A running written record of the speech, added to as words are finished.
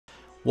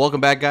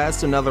Welcome back, guys,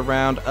 to another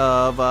round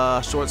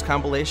of shorts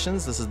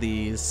compilations. This is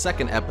the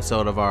second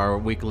episode of our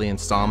weekly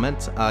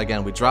installment.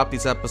 Again, we drop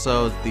these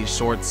episodes, these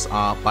shorts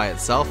by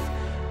itself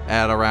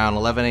at around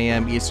 11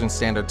 a.m. Eastern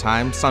Standard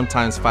Time,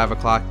 sometimes 5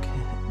 o'clock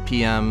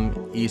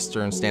p.m.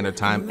 Eastern Standard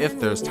Time, if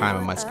there's time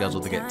in my schedule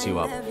to get two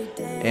up.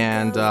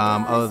 And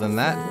other than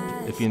that,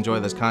 if you enjoy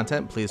this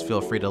content, please feel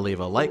free to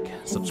leave a like,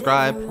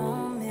 subscribe,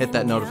 hit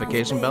that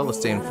notification bell to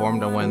stay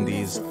informed on when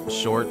these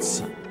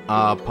shorts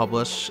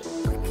publish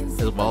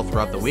as well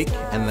throughout the week,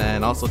 and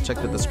then also check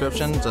the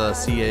description to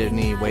see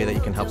any way that you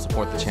can help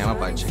support the channel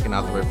by checking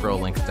out the referral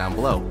links down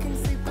below.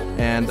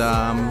 And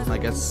I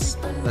guess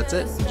that's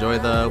it. Enjoy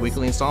the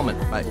weekly installment.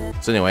 Bye.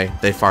 So anyway,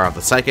 they fire off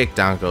the Psychic,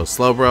 down goes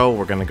Slowbro.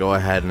 We're gonna go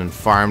ahead and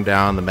farm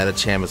down the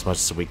Metacham as much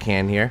as we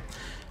can here.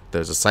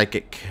 There's a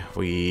Psychic,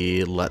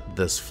 we let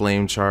this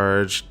Flame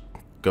Charge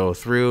go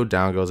through,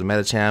 down goes a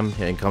Metacham,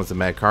 in comes the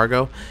Mag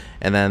Cargo,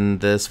 and then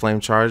this Flame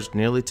Charge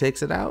nearly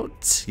takes it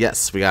out.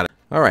 Yes, we got it.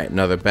 Alright,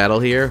 another battle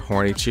here.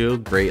 Horny Chew,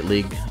 Great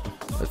League,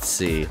 let's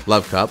see,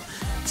 Love Cup.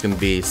 It's going to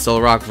be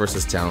Solrock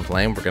versus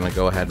Talonflame. We're going to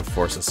go ahead and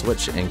force a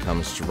switch. In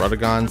comes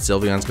Druddigon.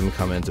 Sylveon's going to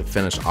come in to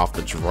finish off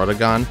the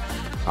Druddigon.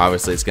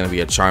 Obviously, it's going to be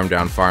a Charm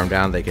Down, Farm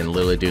Down. They can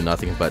literally do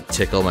nothing but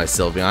tickle my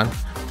Sylveon.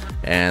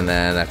 And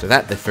then after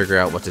that, they figure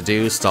out what to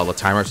do, stall the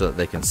timer so that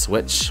they can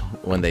switch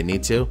when they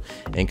need to.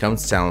 In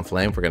comes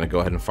Talonflame. We're going to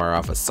go ahead and fire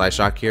off a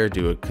Psyshock here,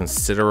 do a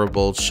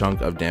considerable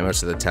chunk of damage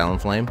to the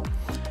Talonflame.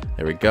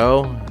 There we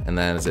go. And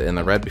then is it in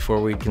the red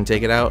before we can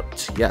take it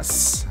out?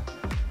 Yes.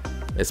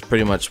 It's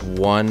pretty much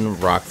one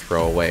rock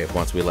throw away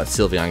once we let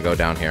Sylveon go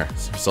down here.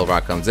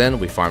 Solrock comes in,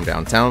 we farm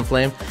down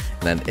Talonflame,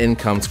 and then in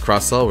comes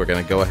Crustle. We're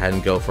going to go ahead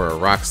and go for a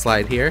Rock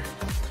Slide here.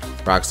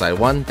 Rock Slide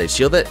 1, they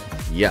shield it.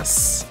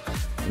 Yes.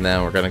 And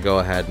then we're going to go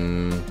ahead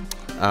and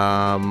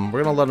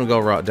we're going to let them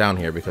go down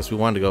here because we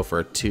wanted to go for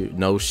a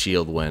no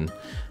shield win.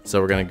 So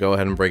we're going to go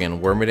ahead and bring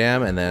in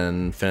Wormadam and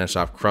then finish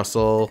off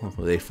Crustle.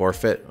 They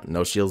forfeit,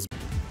 no shields.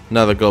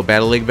 Another Go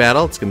Battle League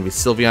battle. It's going to be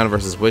Sylveon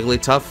versus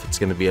Wigglytuff. It's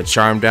going to be a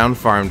Charm Down,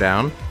 Farm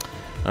Down.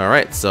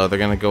 Alright, so they're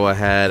going to go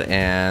ahead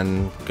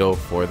and go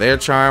for their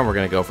Charm. We're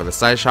going to go for the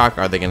Psyshock.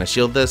 Are they going to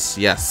shield this?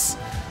 Yes.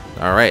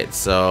 Alright,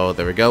 so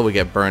there we go. We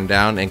get burned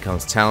down. In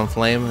comes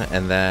Talonflame.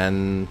 And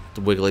then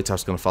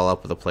Wigglytuff's going to follow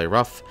up with a Play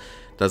Rough.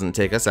 Doesn't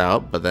take us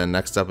out. But then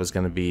next up is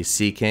going to be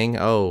Seaking.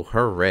 Oh,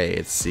 hooray.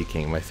 It's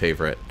Seaking, my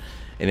favorite.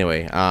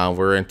 Anyway,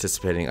 we're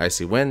anticipating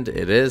Icy Wind.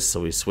 It is,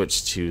 so we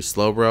switch to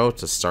Slowbro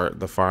to start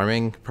the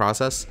farming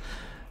process.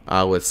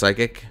 With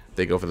Psychic,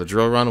 they go for the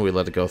Drill Run. We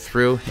let it go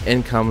through.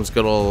 In comes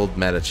good old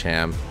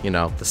Metacham, you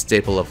know, the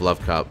staple of Love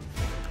Cup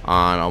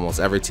on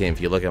almost every team.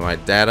 If you look at my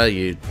data,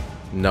 you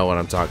know what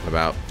I'm talking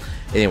about.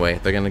 Anyway,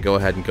 they're going to go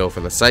ahead and go for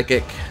the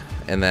Psychic,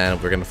 and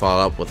then we're going to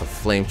follow up with a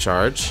Flame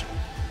Charge.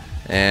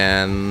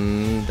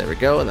 And there we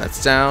go,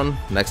 that's down.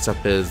 Next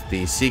up is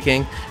the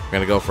Seaking. We're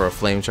going to go for a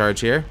Flame Charge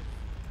here.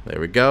 There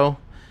we go.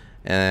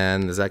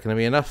 And is that going to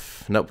be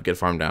enough? Nope, get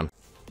farmed down.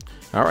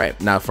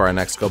 Alright, now for our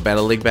next Go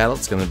Battle League battle,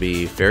 it's going to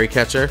be Fairy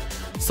Catcher.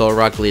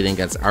 Solrock leading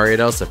against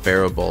Ariados, a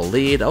favorable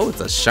lead. Oh,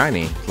 it's a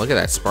shiny. Look at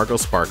that, Sparkle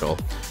Sparkle.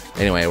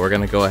 Anyway, we're going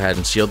to go ahead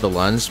and shield the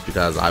lunge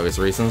because obvious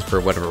reasons. For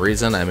whatever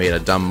reason, I made a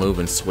dumb move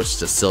and switched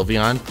to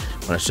Sylveon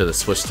when I should have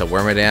switched to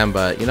Wormadam,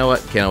 but you know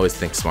what? Can't always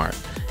think smart.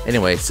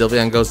 Anyway,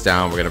 Sylveon goes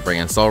down. We're going to bring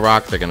in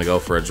Solrock. They're going to go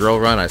for a Drill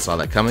Run. I saw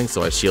that coming,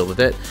 so I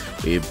shielded it.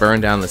 We burn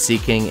down the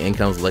Seaking. In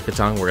comes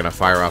Lickitung. We're going to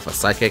fire off a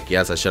Psychic.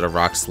 Yes, I should have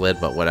Rock Slid,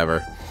 but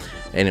whatever.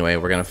 Anyway,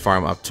 we're going to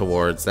farm up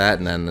towards that,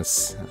 and then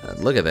this,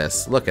 look at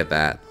this. Look at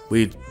that.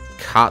 We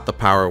caught the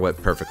Power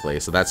Whip perfectly,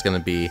 so that's going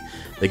to be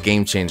the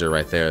game changer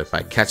right there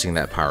by catching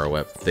that Power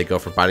Whip. They go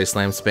for Body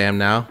Slam spam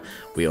now.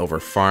 We over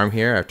farm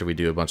here after we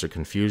do a bunch of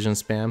Confusion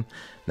spam.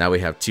 Now we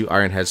have two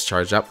Iron Heads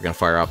charged up. We're going to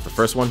fire off the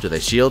first one. Do they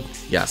shield?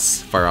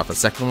 Yes. Fire off the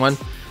second one.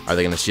 Are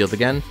they going to shield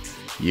again?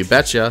 You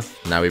betcha.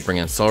 Now we bring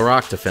in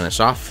Solrock to finish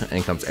off.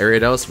 In comes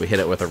Ariados. We hit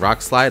it with a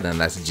Rock Slide, and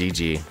that's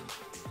GG.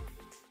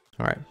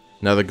 Alright.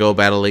 Another Go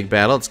Battle League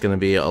battle. It's going to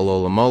be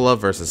Alola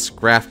versus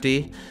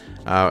Scrafty.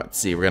 Let's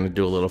see. We're going to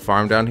do a little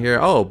farm down here.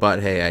 Oh,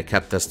 but hey, I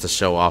kept this to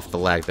show off the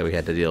lag that we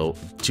had to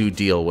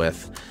deal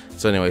with.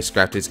 So anyway,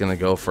 Scrafty's going to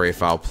go for a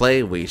foul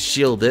play. We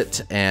shield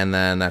it, and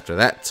then after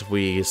that,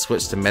 we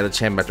switch to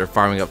Metacham after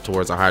farming up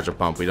towards a Hydro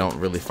Pump. We don't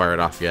really fire it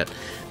off yet.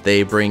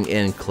 They bring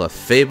in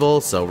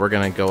Clefable, so we're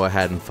going to go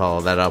ahead and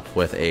follow that up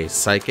with a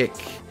Psychic.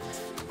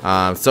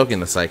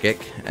 Soaking the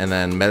Psychic, and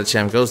then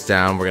Metacham goes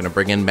down. We're going to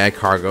bring in Mag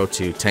Cargo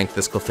to tank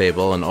this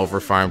Clefable and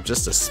overfarm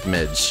just a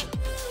smidge.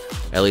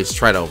 At least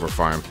try to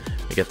overfarm.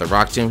 We get the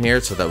Rock Tomb here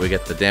so that we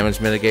get the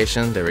damage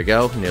mitigation. There we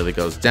go. Nearly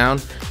goes down.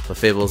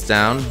 Clefable's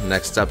down.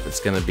 Next up,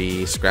 it's going to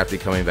be Scrafty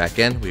coming back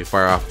in. We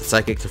fire off the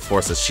Psychic to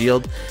force a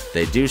shield.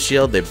 They do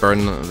shield. They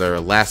burn their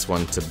last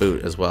one to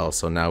boot as well.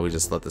 So now we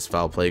just let this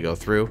foul play go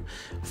through.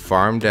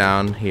 Farm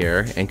down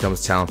here. In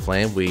comes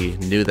Talonflame. We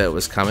knew that it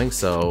was coming,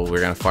 so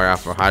we're going to fire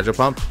off our Hydro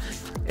Pump.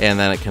 And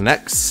then it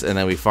connects, and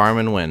then we farm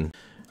and win.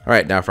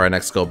 Alright, now for our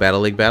next Go Battle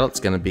League battle, it's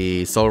going to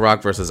be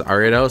Solrock versus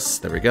Ariados.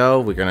 There we go.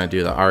 We're going to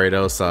do the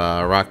Ariados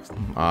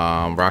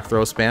rock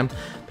throw spam.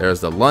 There's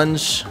the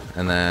lunge,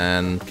 and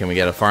then can we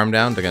get a farm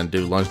down? They're going to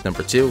do lunge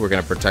number 2. We're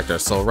going to protect our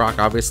soul rock,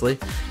 obviously.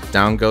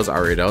 Down goes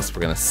Ariados.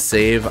 We're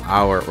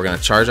going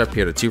to charge up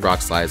here to 2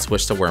 rock slides,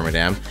 switch to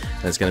Wormadam,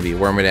 and it's going to be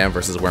Wormadam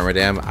versus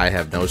Wormadam. I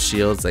have no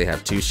shields, they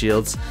have 2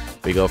 shields.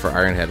 We go for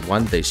Iron Head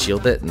 1, they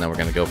shield it, and then we're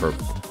going to go for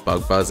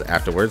Bug Buzz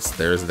afterwards.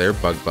 There's their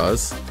Bug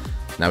Buzz.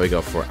 Now we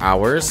go for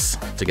ours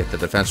to get the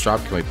defense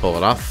drop. Can we pull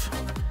it off?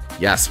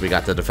 Yes, we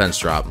got the defense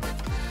drop.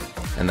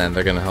 And then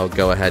they're gonna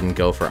go ahead and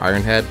go for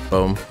Iron Head.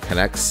 Boom,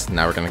 connects.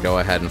 Now we're gonna go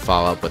ahead and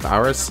follow up with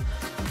ours.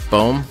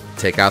 Boom,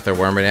 take out their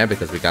Wormadam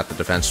because we got the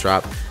defense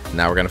drop.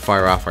 Now we're gonna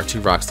fire off our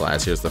 2 rock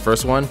slides. Here's the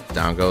first one.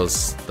 Down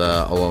goes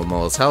the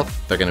Olomola's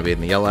health. They're gonna be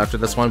in the yellow after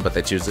this one, but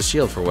they choose the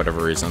shield for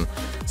whatever reason.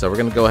 So we're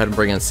gonna go ahead and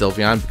bring in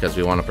Sylveon because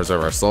we want to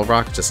preserve our soul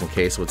rock just in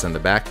case what's in the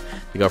back.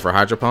 We go for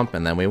Hydro Pump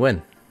and then we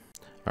win.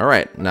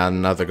 Alright, now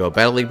another Go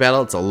Battle League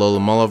battle. It's a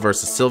Alomomola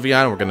versus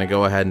Sylveon. We're going to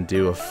go ahead and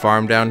do a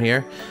farm down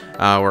here.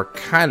 We're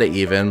kind of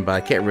even, but I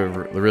can't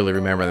really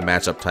remember the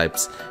matchup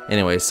types.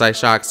 Anyway,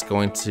 Psyshock's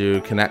going to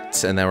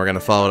connect, and then we're going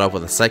to follow it up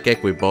with a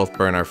Psychic. We both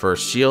burn our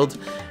first shield,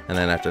 and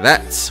then after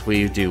that,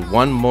 we do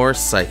one more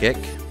Psychic.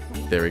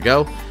 There we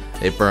go.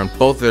 They burn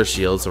both their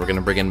shields, so we're going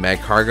to bring in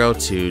Magcargo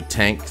to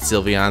tank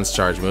Sylveon's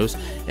charge moves.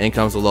 In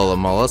comes the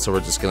Alomomola, so we're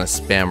just going to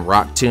spam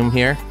Rock Tomb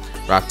here.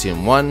 Rock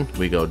Tomb 1,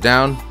 we go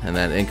down, and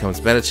then in comes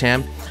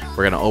Metacham.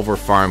 We're going to over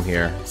farm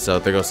here, so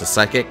there goes the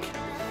Psychic,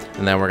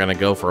 and then we're going to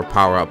go for a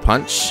Power Up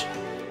Punch,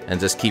 and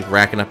just keep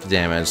racking up the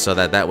damage, so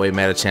that way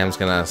Metacham's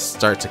going to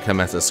start to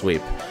commence a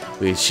sweep.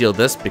 We shield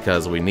this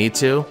because we need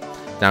to.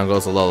 Down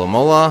goes the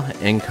Alomomola,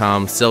 in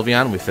comes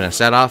Sylveon, we finish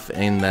that off,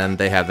 and then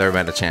they have their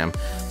Metacham.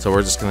 So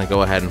we're just going to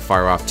go ahead and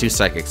fire off 2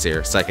 Psychics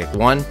here. Psychic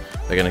 1,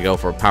 they're going to go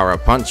for a Power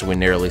Up Punch, we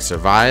nearly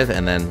survive,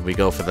 and then we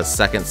go for the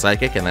second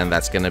Psychic, and then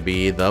that's going to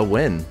be the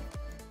win.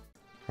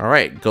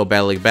 Alright, Go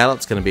Battle League battle.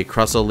 It's going to be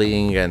Crustle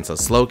leading against a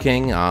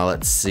Slowking.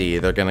 Let's see.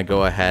 They're going to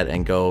go ahead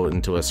and go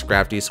into a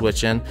Scrafty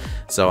switch in.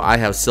 So I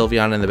have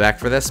Sylveon in the back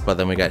for this, but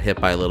then we got hit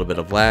by a little bit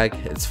of lag.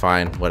 It's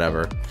fine,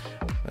 whatever.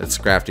 It's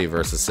Scrafty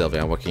versus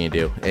Sylveon. What can you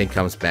do? In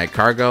comes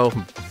Magcargo.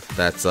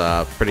 That's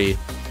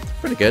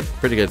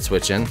pretty good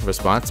switch in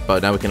response.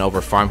 But now we can over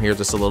farm here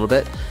just a little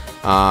bit.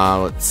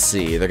 Let's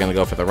see. They're going to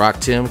go for the Rock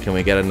Tomb. Can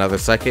we get another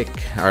Psychic?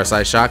 Or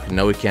Psyshock?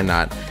 No, we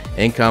cannot.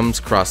 In comes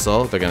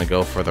Crustle. They're going to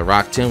go for the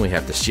Rock Tomb. We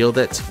have to shield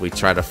it. We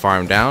try to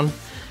farm down.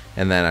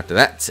 And then after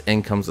that,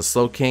 in comes the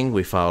Slowking.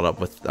 We followed up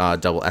with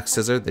double X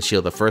Scissor. They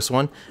shield the first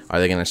one. Are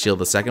they going to shield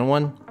the second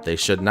one? They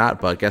should not,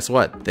 but guess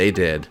what? They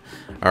did.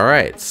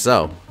 Alright,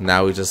 so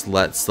now we just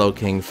let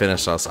Slowking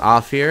finish us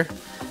off here.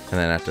 And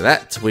then after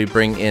that, we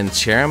bring in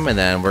Cherim, and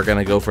then we're going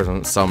to go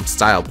for some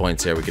style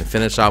points here. We can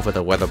finish off with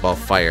a Weather Ball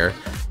Fire,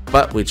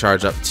 but we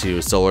charge up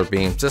to Solar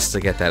Beam just to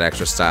get that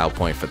extra style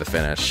point for the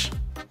finish.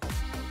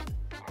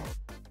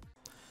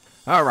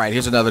 Alright,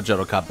 here's another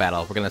Johto Cup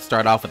battle. We're going to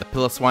start off with the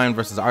Piloswine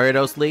versus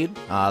Ariados lead.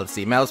 Let's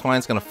see,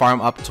 Piloswine's going to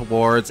farm up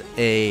towards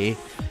a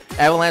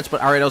Avalanche,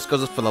 but Ariados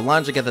goes for the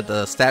lunge to get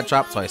the stat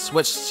drop, so I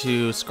switch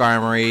to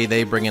Skarmory.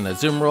 They bring in a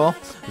Zoom Roll.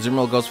 Zoom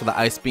Roll goes for the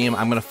Ice Beam.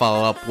 I'm going to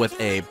follow up with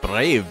a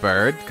Brave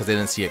Bird because they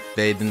didn't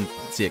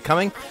see it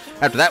coming.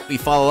 After that, we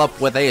follow up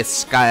with a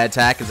Sky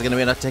Attack. Is it going to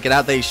be enough to take it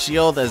out? They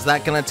shield. Is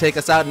that going to take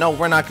us out? No,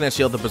 we're not going to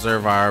shield to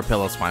preserve our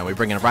Piloswine. We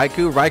bring in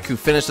Raikou. Raikou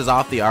finishes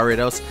off the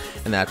Ariados.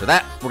 And after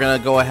that, we're going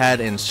to go ahead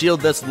and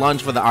shield this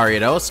lunge for the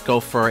Ariados. Go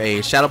for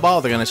a Shadow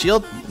Ball. They're going to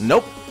shield.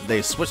 Nope.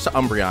 They switch to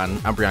Umbreon.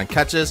 Umbreon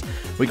catches.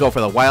 We go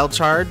for the Wild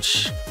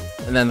Charge.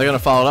 And then they're going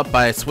to follow it up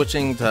by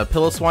switching to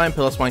Piloswine.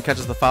 Piloswine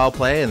catches the foul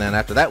play. And then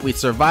after that, we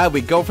survive.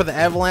 We go for the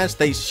Avalanche.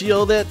 They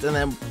shield it. And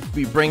then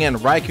we bring in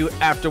Raikou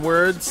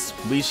afterwards.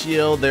 We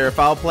shield their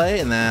foul play.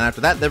 And then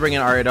after that, they bring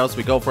in Ariados.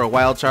 We go for a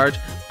Wild Charge.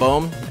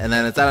 Boom. And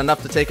then is that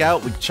enough to take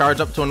out? We charge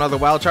up to another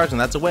Wild Charge.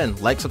 And that's a win.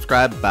 Like,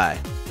 subscribe, bye.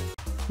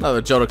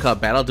 Another Johto Cup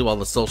battle. Do all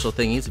the social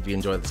thingies if you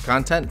enjoy this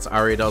content. It's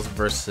Ariados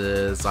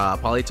versus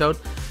Politoed.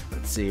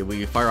 Let's see,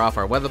 we fire off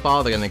our Weather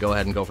Ball. They're going to go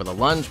ahead and go for the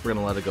lunge. We're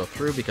going to let it go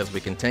through because we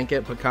can tank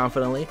it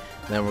confidently.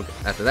 And then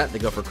after that, they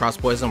go for Cross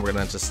Poison. We're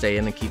going to just stay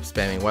in and keep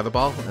spamming Weather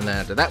Ball. And then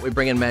after that, we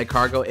bring in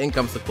Magcargo. In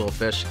comes the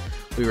Quillfish.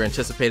 We were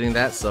anticipating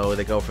that, so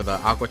they go for the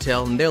Aqua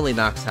Tail. Nearly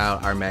knocks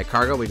out our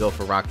Magcargo. We go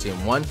for Rock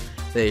Tomb 1.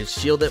 They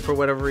shield it for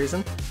whatever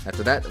reason.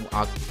 After that,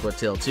 Aqua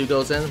Tail 2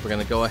 goes in. We're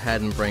going to go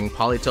ahead and bring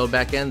Politoed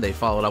back in. They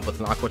followed up with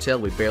an Aqua Tail.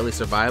 We barely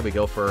survive. We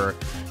go for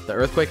the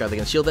Earthquake. Are they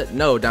going to shield it?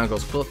 No. Down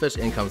goes Quillfish.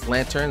 In comes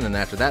Lantern. And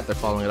after that, they're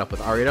following it up with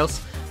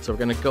Ariados. So we're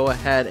going to go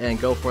ahead and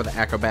go for the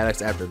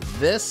Acrobatics after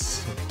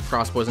this.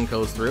 Cross Poison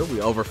goes through.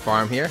 We over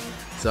farm here.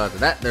 So after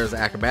that, there's the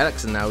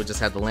Acrobatics. And now we just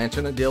have the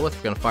Lantern to deal with.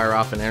 We're going to fire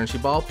off an Energy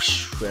Ball.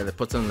 And it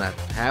puts them in that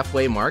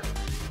halfway mark.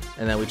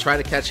 And then we try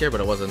to catch here, but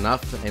it wasn't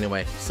enough.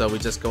 Anyway, so we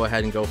just go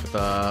ahead and go for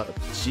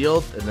the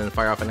shield, and then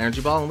fire off an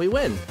Energy Ball, and we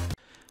win.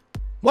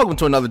 Welcome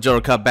to another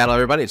Johto Cup battle,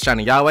 everybody. It's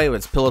Shiny Yahweh.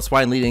 It's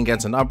Piloswine leading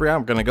against an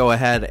Umbreon. We're going to go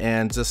ahead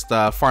and just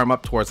farm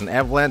up towards an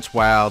Avalanche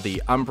while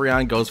the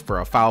Umbreon goes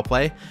for a foul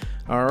play.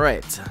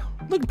 Alright,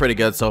 looking pretty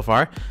good so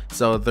far.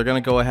 So they're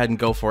gonna go ahead and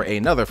go for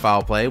another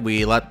foul play.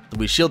 We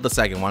shield the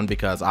second one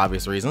because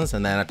obvious reasons,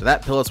 and then after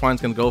that,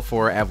 Piloswine's gonna go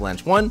for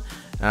Avalanche 1.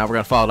 We're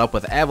gonna follow it up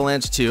with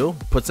Avalanche 2.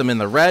 Puts them in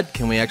the red.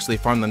 Can we actually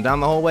farm them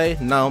down the whole way?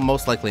 No,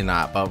 most likely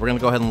not. But we're gonna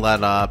go ahead and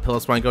let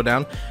Piloswine go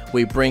down.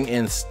 We bring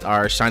in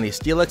our shiny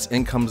Steelix.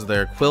 In comes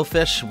their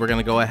Quillfish. We're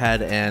gonna go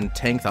ahead and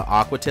tank the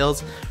Aqua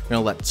Tails. We're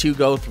gonna let 2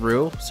 go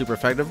through. Super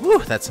effective. Woo,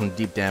 that's some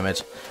deep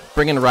damage.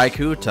 Bring in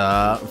Raikou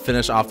to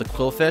finish off the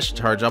Quillfish,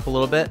 charge up a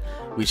little bit.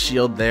 We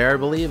shield there, I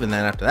believe, and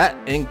then after that,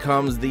 in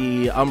comes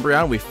the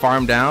Umbreon. We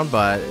farm down,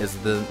 but is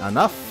it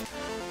enough?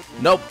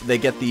 Nope, they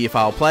get the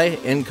foul play.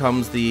 In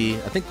comes the,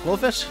 I think,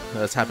 Quillfish?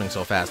 That's happening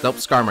so fast. Nope,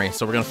 Skarmory.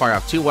 So we're going to fire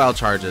off 2 wild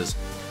charges.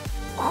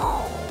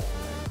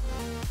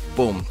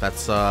 Boom,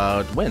 that's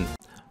a win.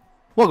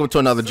 Welcome to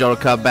another Johto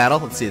Cup battle.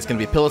 Let's see, it's going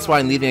to be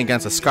Piloswine leading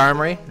against a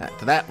Skarmory.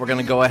 After that, we're going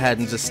to go ahead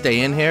and just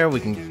stay in here.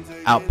 We can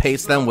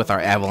outpace them with our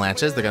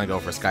Avalanches. They're going to go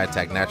for Sky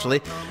Attack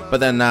naturally. But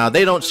then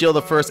they don't shield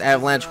the first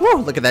Avalanche. Woo,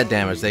 look at that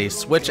damage. They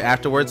switch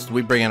afterwards.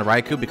 We bring in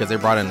Raikou because they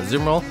brought in the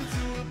Azumarill.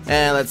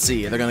 And let's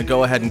see, they're going to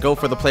go ahead and go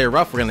for the Player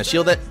Rough. We're going to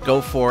shield it.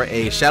 Go for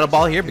a Shadow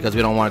Ball here because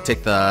we don't want to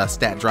take the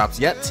stat drops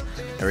yet.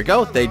 There we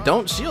go. They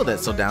don't shield it,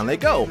 so down they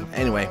go.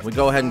 Anyway, we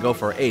go ahead and go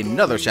for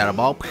another Shadow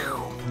Ball.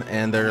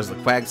 And there's the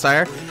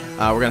Quagsire.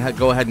 We're going to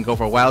go ahead and go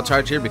for a Wild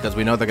Charge here because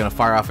we know they're going to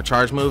fire off a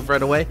charge move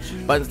right away.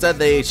 But instead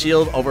they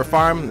shield over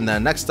farm, and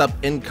then next up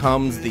in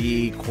comes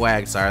the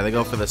Quagsire. They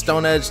go for the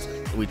Stone Edge.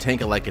 We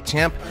tank it like a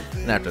champ.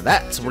 And after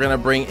that, we're going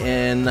to bring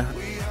in,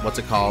 what's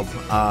it called?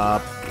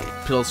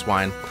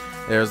 Piloswine.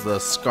 There's the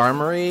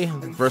Skarmory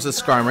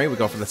versus Skarmory. We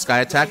go for the Sky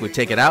Attack. We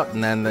take it out,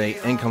 and then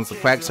in comes the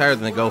Quagsire.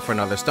 Then they go for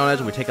another Stone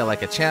Edge. We take it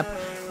like a champ.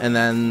 And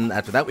then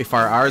after that, we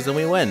fire ours and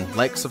we win.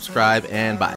 Like, subscribe, and bye.